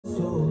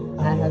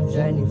I have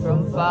journeyed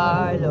from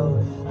far,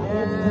 Lord.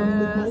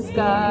 I'm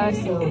scar,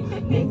 so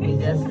make me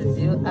just as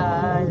you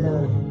are,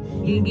 Lord.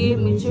 You give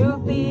me true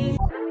peace.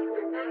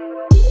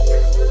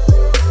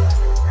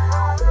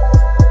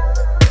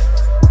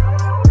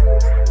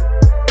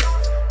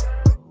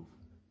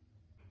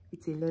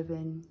 It's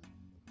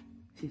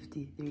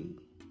 11:53.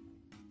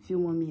 Few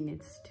more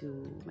minutes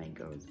to my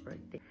girl's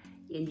birthday.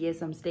 And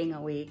yes, I'm staying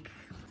awake.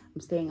 I'm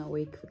staying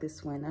awake for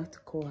this one. I have to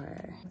call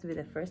her. I have to be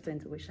the first one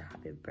to wish her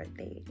happy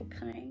birthday.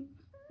 Okay?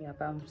 Yeah,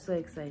 but I'm so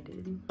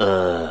excited.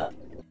 I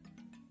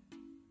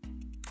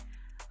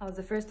was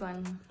the first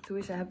one to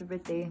wish her happy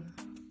birthday.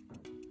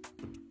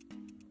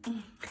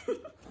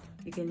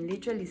 You can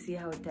literally see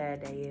how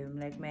tired I am.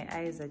 Like, my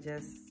eyes are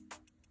just...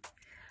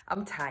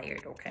 I'm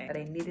tired, okay? But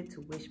I needed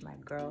to wish my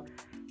girl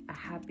a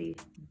happy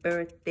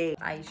birthday.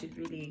 I should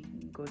really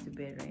go to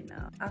bed right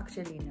now.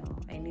 Actually, no.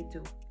 I need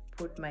to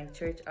put my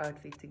church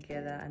outfit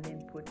together and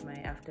then put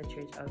my after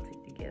church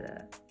outfit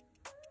together.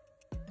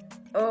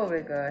 Oh my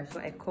gosh. So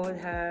I called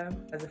her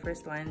as the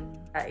first one.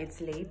 It's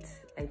late.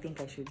 I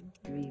think I should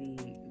really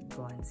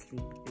go and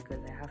sleep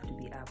because I have to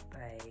be up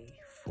by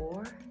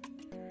 4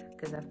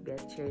 because I have to be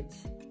at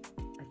church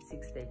at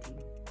 6:30.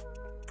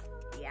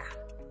 Yeah.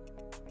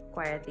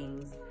 Choir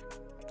things.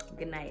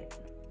 Good night.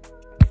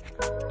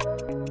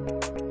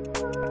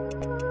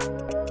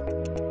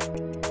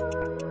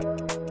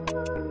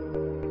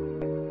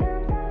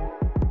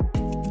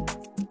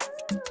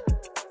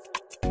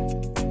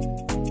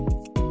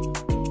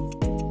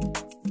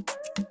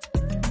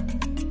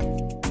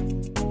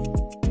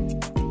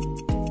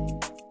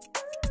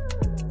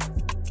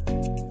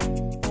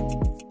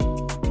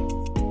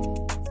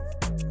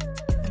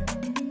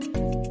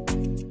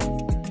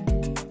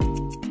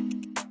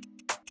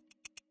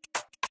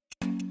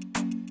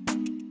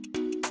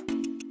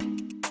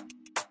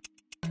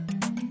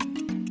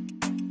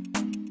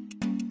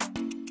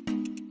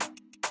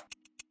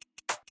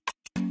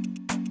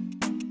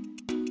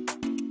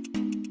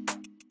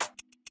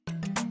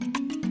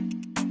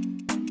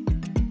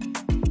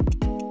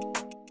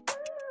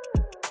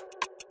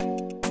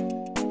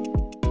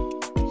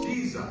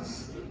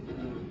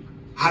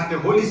 Had the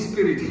Holy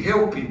Spirit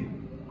help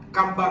him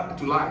come back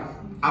to life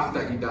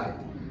after he died.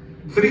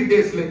 3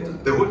 days later,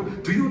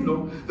 do you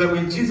know that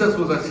when Jesus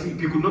was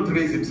asleep, he could not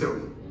raise himself?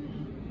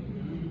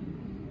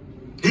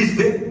 He's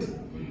dead.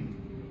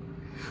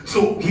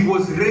 So he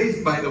was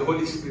raised by the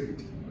Holy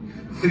Spirit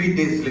 3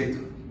 days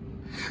later.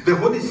 The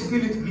Holy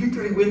Spirit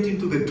literally went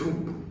into the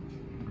tomb,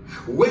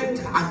 went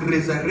and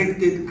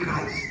resurrected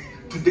Christ.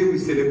 Today we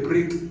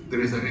celebrate the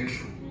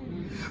resurrection.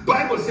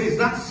 Bible says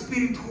that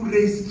spirit who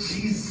raised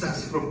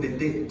Jesus from the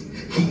dead,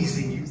 he is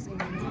in you.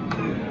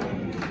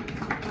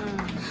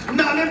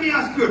 Now let me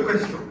ask you a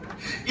question.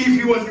 If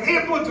he was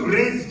able to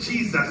raise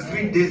Jesus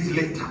 3 days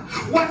later,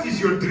 what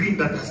is your dream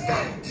that has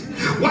died?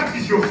 What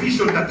is your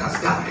vision that has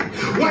died?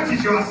 What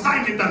is your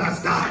assignment that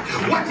has died?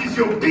 What is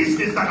your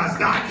business that has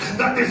died?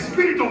 That the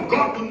Spirit of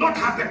God do not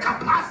have the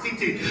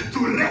capacity to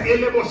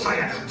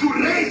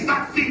raise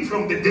that thing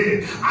from the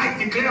dead. I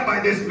declare by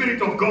the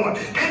Spirit of God,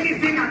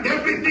 anything and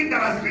everything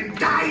that has been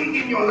dying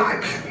in your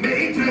life,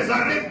 may it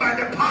resurrect by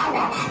the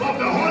power of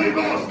the Holy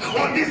Ghost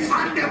on this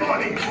Sunday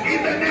morning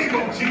in the name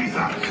of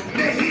Jesus.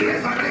 May he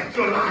resurrect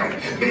your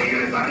life. May he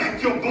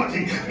resurrect your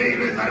body. May he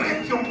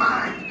resurrect your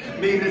mind.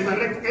 May he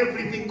resurrect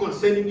everything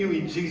concerning you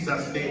in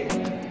Jesus' name.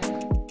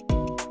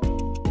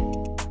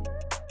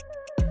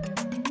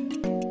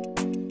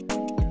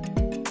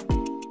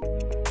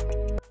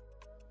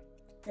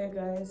 Hey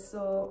guys,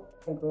 so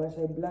oh gosh,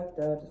 I blacked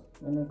out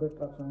when I got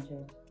back from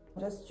church.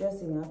 Just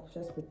dressing up,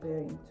 just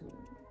preparing to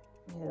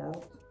head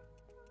out.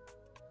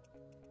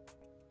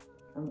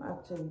 I'm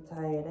actually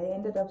tired. I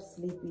ended up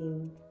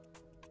sleeping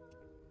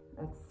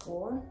at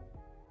 4.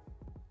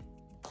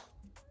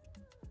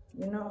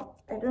 You know,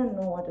 I don't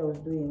know what I was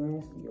doing,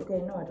 honestly. Okay,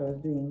 I know what I was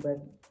doing,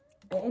 but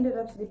I ended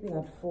up sleeping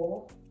at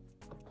 4,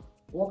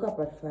 woke up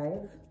at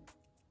 5.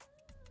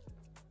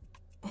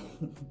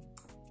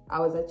 I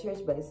was at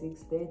church by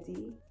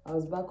 6:30. I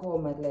was back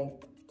home at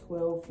like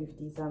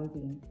 12:50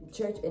 something.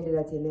 Church ended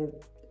at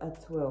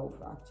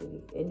 12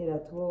 actually. Ended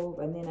at 12,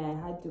 and then I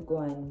had to go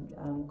and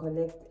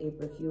collect a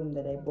perfume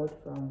that I bought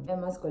from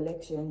Emma's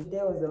collection.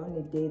 Today was the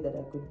only day that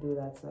I could do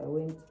that, so I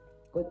went,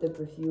 got the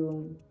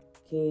perfume,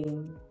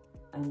 came,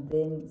 and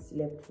then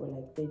slept for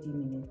like 30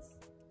 minutes.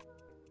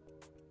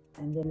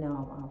 And then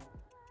now I'm up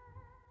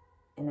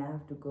and I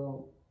have to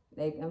go.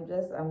 Like I'm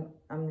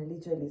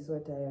literally so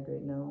tired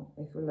right now.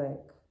 I feel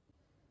like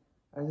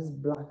I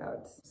just black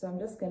out. So I'm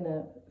just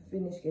gonna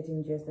finish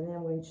getting dressed and then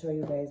I'm going to show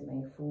you guys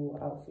my full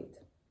outfit.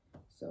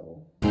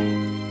 So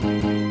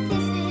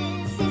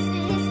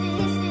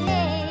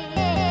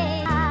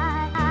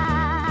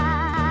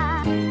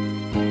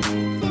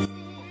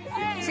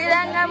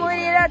Silanga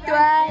muriro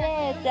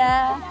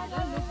toaleta.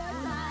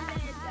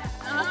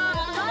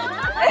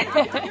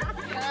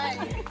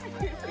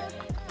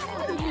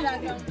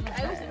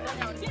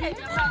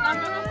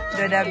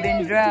 Should have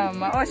been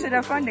drama. Oh, should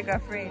have found a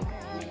friend.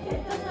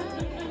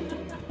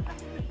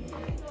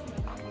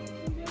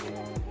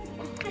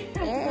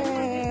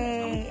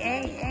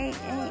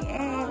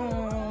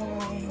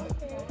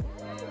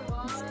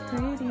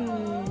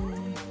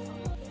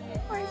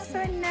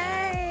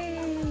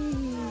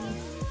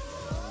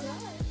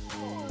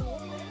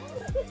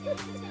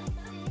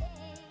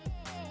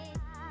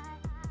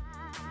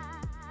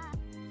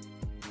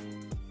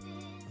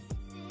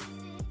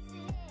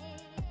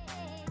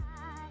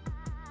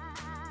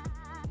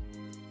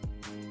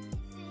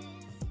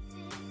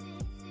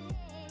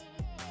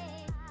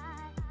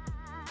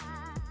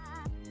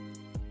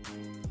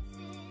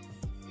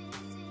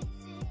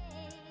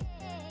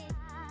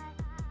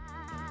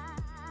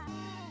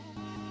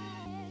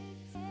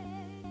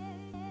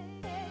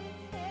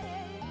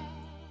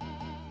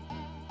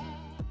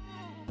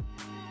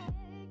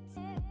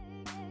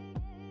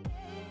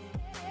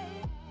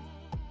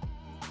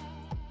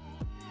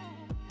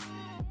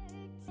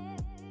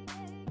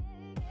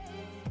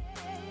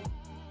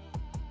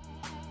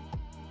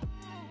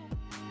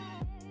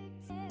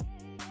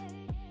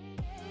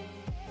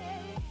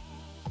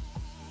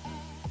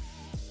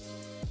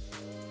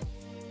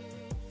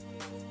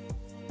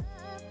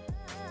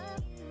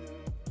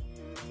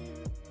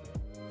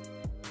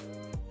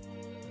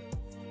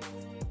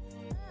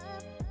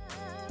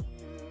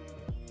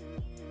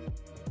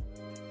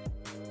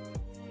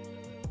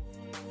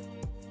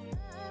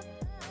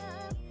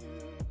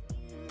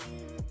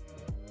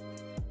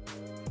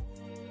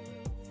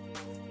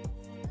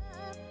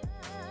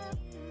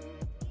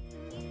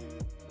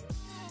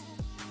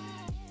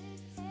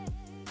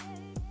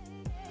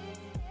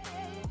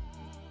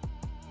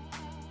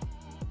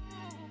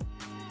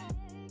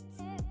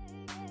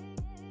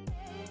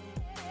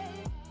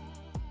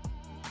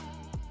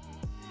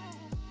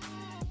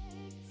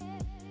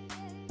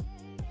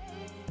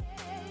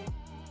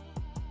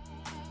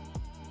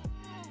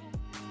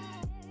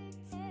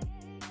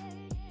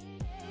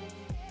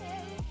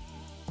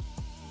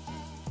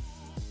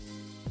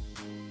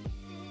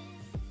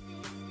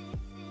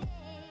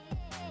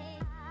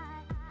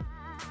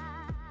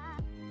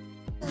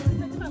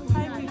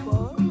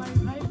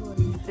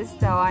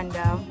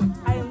 Tawanda.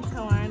 I am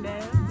Tawanda.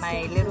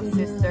 My little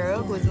sister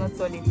who is not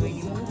so little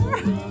anymore.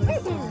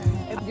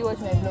 Do you watch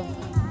my vlog?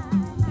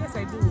 Yes,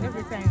 I do.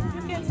 Every time.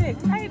 You can check.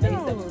 I do. Can you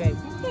subscribe?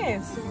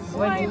 Yes.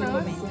 When Why do you not?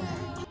 comment?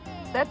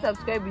 Start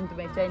subscribing to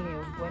my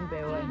channel one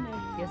by one.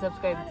 You're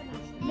subscribed.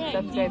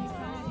 Subscribe.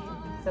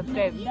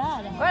 Subscribe.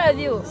 All of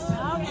you.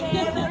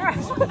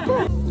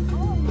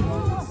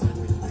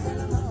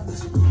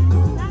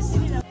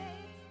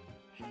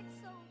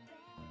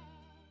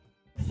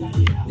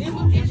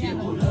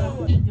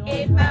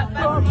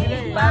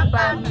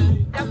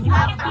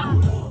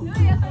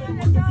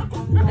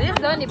 This is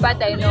the only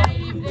part I know,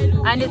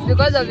 and it's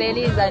because of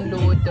Elise and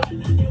Luto.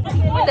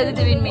 What does it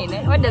even mean?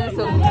 Eh? What does it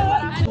song mean?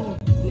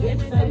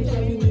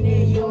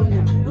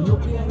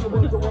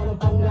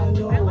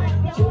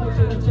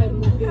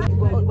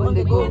 On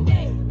the go.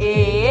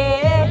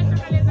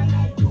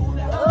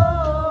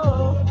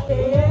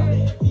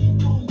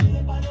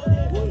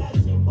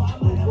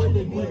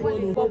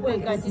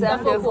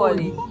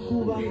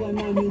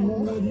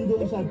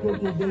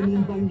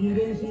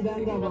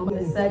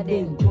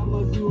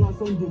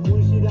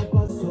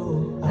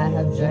 I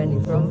have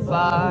journeyed from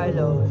far,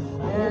 Lord.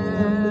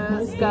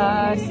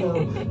 Scars, so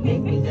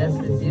make me just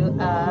as you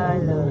are,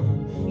 Lord.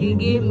 You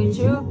give me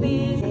true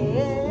peace.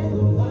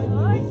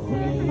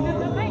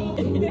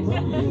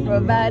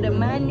 Provide the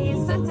money,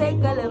 so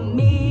take all of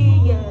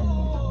me, yeah.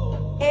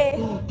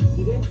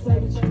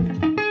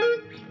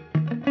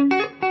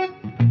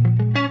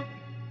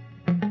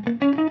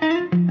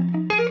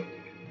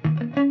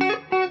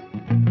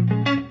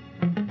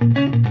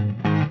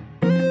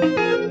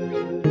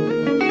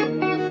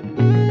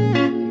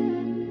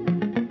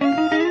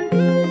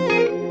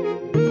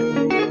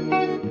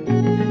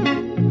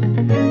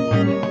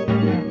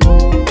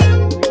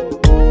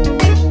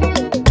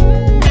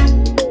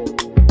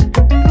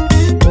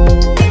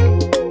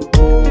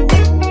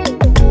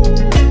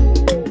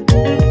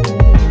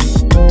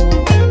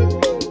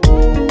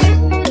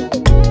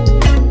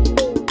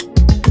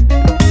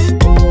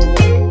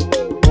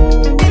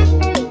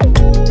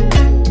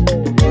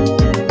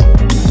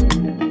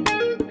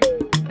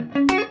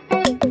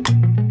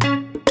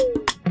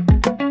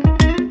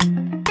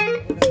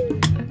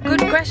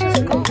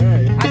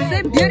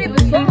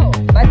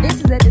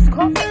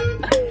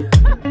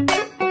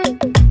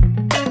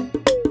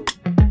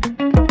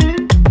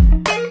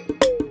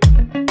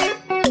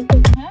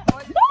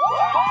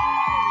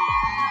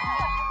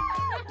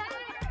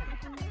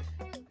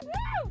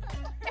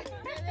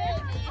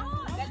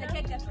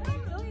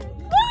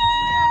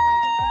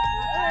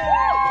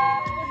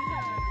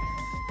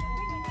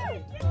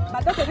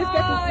 But okay, this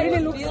cake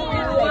really looks good.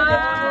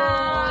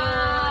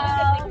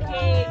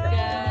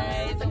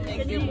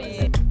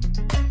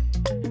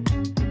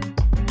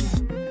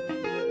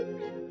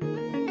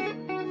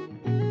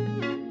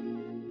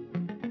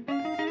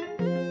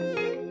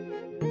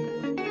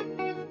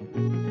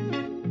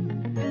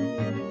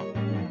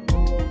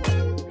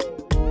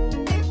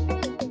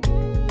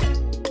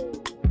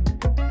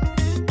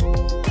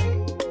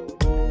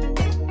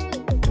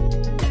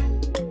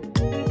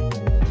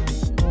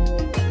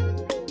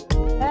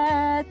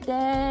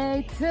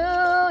 To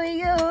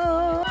you.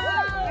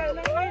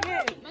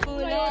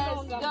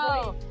 Let's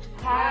go.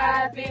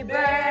 Happy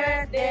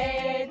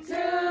birthday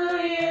to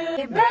you.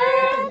 Happy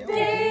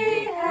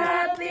birthday,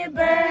 happy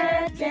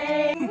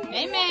birthday.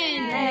 Amen.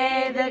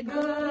 May the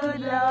good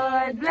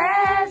Lord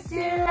bless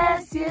you,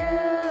 bless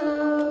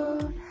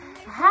you.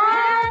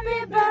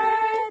 Happy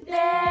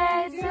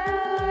birthday to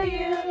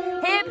you.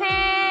 Hip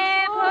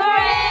hip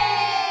hooray.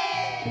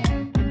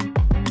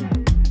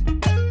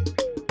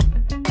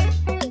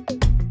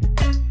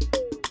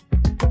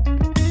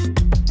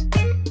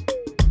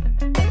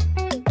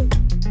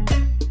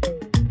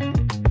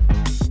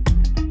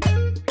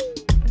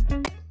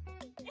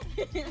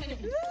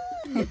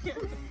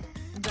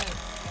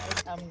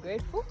 I'm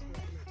grateful.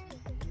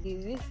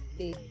 Is this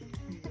day?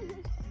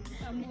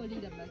 I'm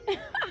holding the back.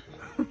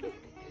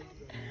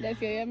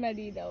 That's your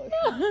melody down.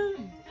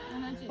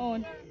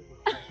 On.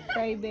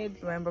 Sorry, babe.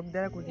 Remember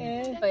that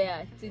cooking? Oh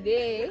yeah,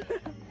 today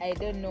I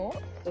don't know.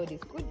 God is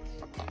good.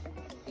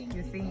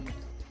 You think?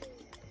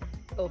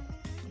 Oh,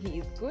 he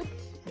is good.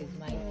 He's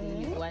mighty.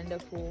 He's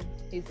wonderful.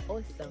 He's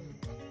awesome.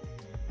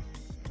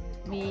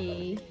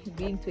 Me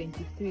being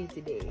 23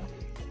 today.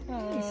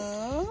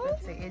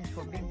 That's the age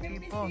for big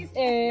people.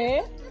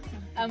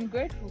 I'm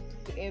grateful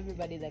to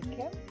everybody that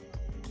came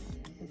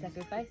and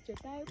sacrificed your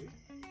time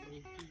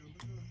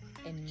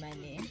and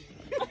money.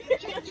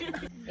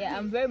 Yeah,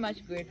 I'm very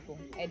much grateful.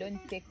 I don't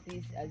take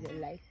this as a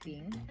light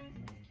thing.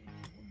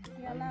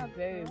 I'm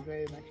very,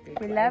 very much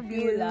grateful. We love I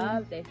feel you.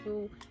 loved. I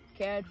feel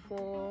cared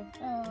for.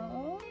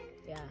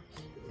 Yeah.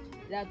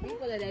 There are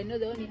people that I know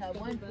they only have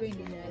one friend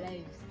in their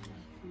lives,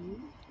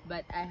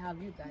 but I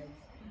have you guys.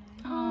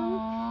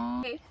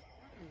 Okay.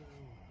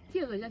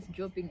 Tears were just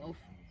dropping off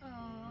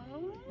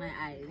my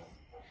eyes.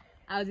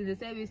 I was in the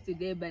service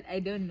today, but I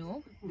don't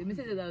know. The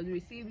messages I was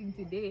receiving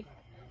today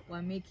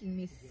were making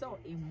me so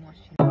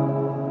emotional.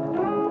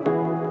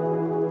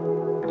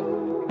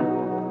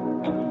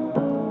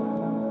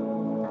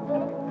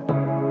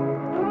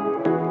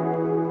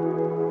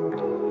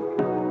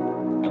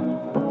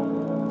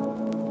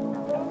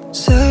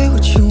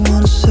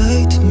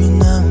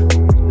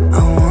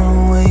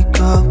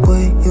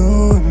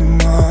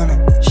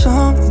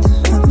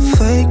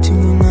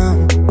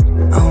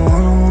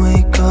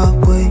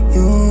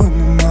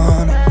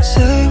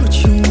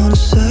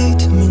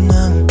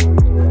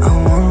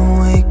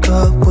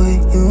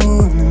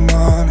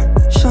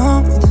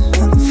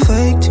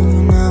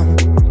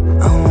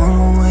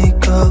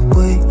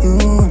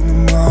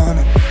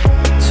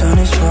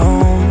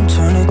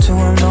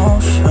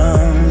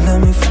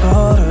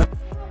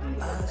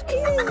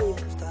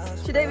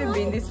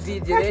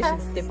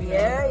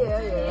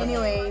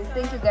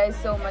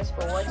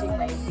 watching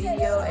my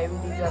video. I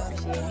really do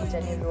appreciate each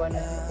and every one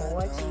of you for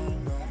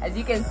watching. As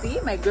you can see,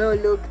 my girl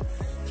looked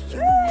she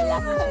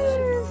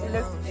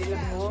looks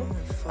beautiful.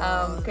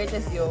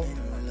 Courtesy of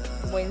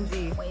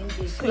Wendy.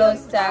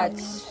 Close touch,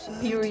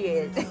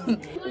 period.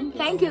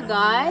 Thank you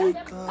guys.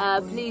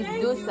 Please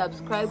do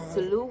subscribe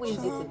to Louis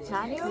YouTube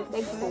channel.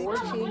 Thanks for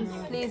watching.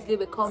 Please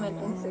leave a comment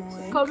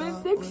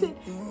section.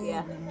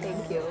 Yeah,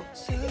 thank you.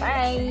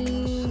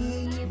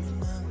 Bye.